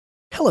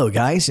Hello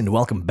guys, and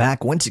welcome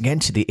back once again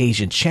to the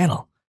Asian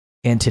channel.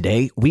 And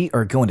today we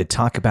are going to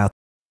talk about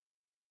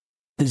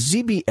the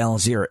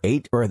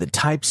ZBL-08, or the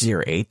Type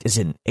 08, is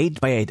an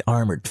 8x8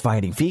 armored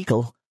fighting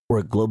vehicle,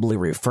 or globally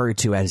referred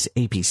to as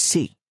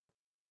APC.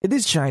 It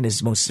is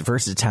China's most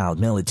versatile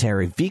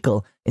military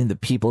vehicle in the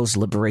People's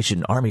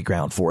Liberation Army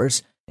Ground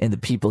Force and the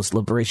People's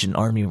Liberation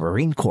Army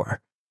Marine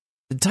Corps.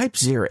 The Type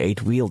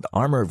 08 wheeled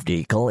armored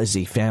vehicle is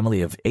a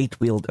family of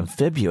 8-wheeled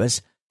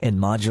amphibious and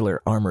modular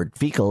armored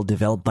vehicle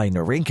developed by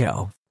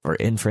Norinco for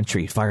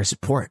infantry fire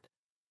support,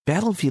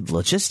 battlefield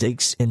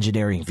logistics,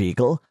 engineering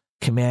vehicle,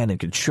 command and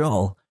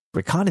control,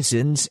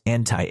 reconnaissance,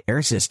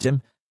 anti-air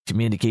system,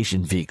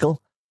 communication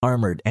vehicle,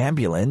 armored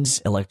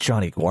ambulance,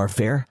 electronic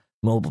warfare,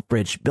 mobile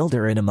bridge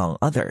builder, and among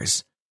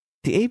others.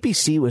 The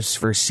APC was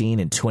first seen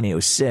in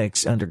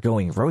 2006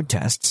 undergoing road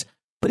tests,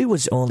 but it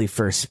was only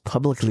first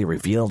publicly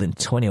revealed in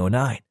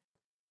 2009.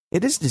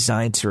 It is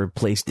designed to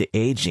replace the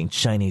aging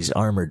Chinese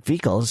armored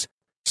vehicles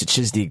such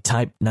as the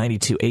Type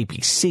 92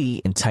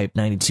 APC and Type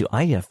 92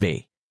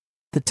 IFV.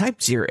 The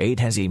Type 08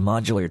 has a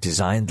modular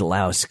design that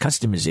allows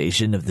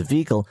customization of the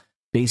vehicle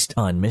based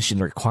on mission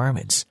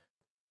requirements.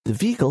 The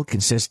vehicle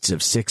consists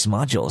of 6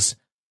 modules: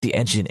 the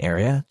engine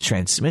area,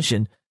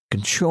 transmission,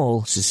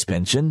 control,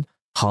 suspension,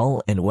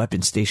 hull, and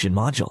weapon station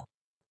module.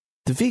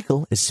 The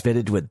vehicle is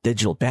fitted with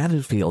digital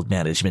battlefield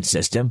management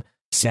system,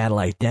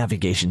 satellite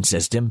navigation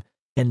system,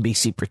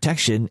 NBC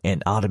protection,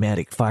 and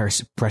automatic fire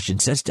suppression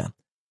system.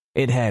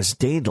 It has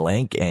data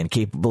link and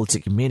capable to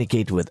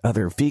communicate with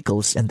other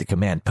vehicles and the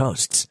command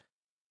posts.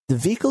 The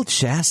vehicle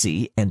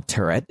chassis and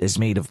turret is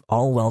made of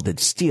all-welded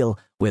steel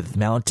with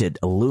mounted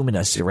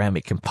alumina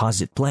ceramic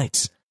composite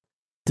plates.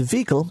 The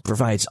vehicle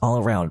provides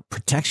all-around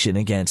protection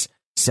against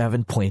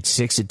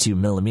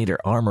 7.62mm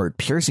armored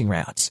piercing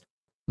rounds.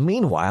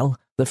 Meanwhile,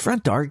 the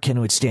front arc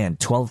can withstand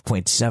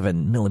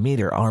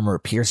 12.7mm armor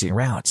piercing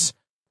rounds.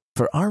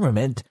 For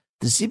armament,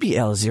 the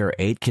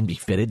ZBL-08 can be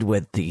fitted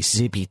with the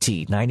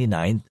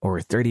ZPT-99 or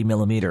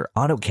 30mm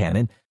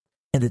autocannon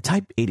and the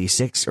Type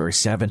 86 or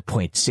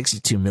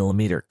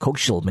 7.62mm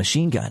coaxial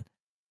machine gun.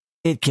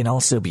 It can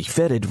also be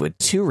fitted with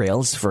 2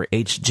 rails for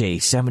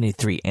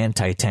HJ-73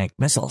 anti-tank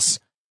missiles.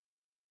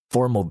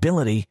 For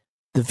mobility,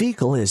 the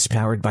vehicle is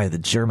powered by the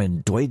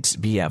German Deutz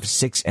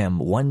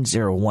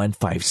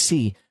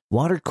BF6M1015C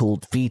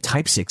water-cooled V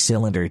Type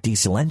 6-cylinder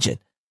diesel engine,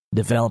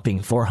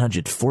 developing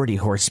 440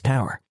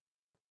 horsepower.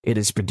 It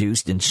is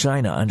produced in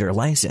China under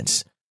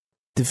license.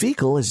 The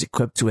vehicle is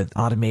equipped with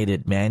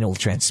automated manual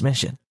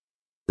transmission.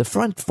 The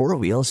front 4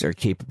 wheels are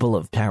capable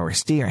of power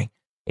steering.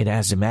 It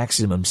has a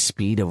maximum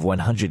speed of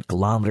 100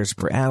 km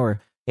per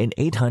hour and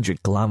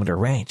 800 km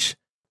range.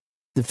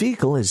 The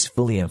vehicle is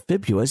fully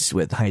amphibious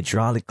with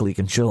hydraulically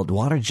controlled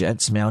water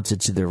jets mounted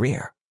to the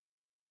rear.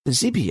 The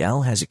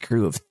ZBL has a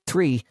crew of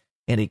 3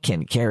 and it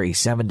can carry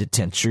 7 to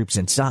 10 troops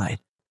inside.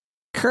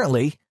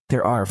 Currently,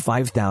 there are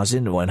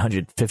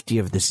 5,150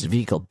 of this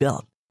vehicle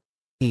built.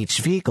 Each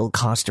vehicle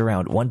cost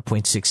around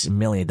 $1.6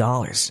 million.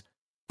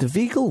 The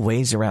vehicle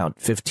weighs around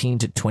 15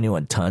 to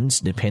 21 tons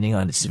depending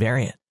on its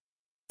variant.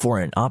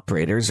 Foreign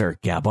operators are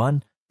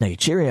Gabon,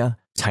 Nigeria,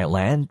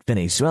 Thailand,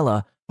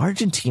 Venezuela,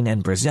 Argentina,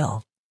 and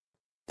Brazil.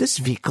 This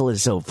vehicle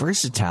is so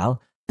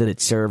versatile that it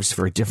serves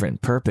for a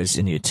different purpose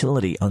and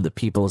utility on the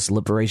People's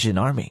Liberation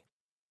Army.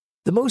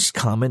 The most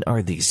common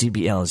are the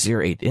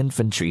ZBL-08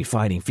 infantry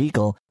fighting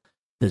vehicle,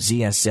 the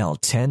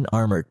ZSL-10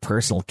 armored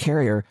personal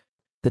carrier,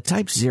 the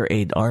Type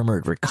 08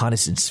 armored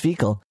reconnaissance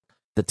vehicle,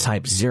 the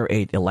Type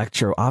 08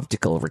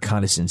 electro-optical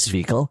reconnaissance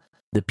vehicle,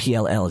 the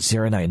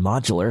PLL-09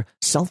 modular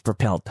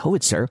self-propelled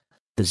howitzer,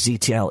 the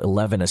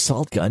ZTL-11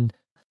 assault gun,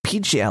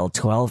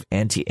 PGL-12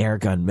 anti-air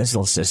gun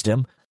missile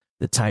system,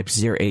 the Type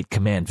 08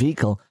 command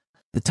vehicle,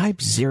 the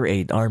Type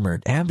 08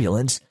 armored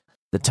ambulance,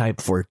 the Type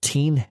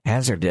 14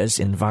 hazardous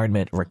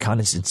environment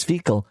reconnaissance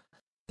vehicle,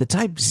 the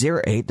Type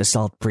 08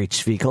 assault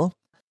breach vehicle,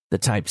 the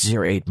Type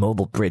 08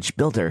 mobile bridge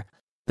builder,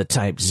 the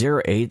Type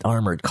 08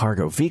 armored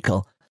cargo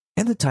vehicle,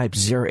 and the Type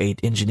 08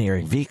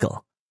 engineering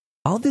vehicle.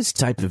 All this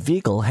type of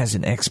vehicle has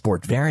an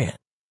export variant.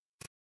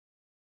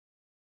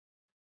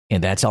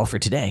 And that's all for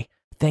today.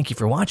 Thank you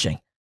for watching.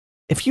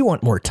 If you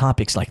want more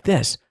topics like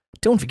this,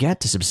 don't forget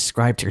to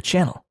subscribe to our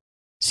channel.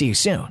 See you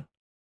soon.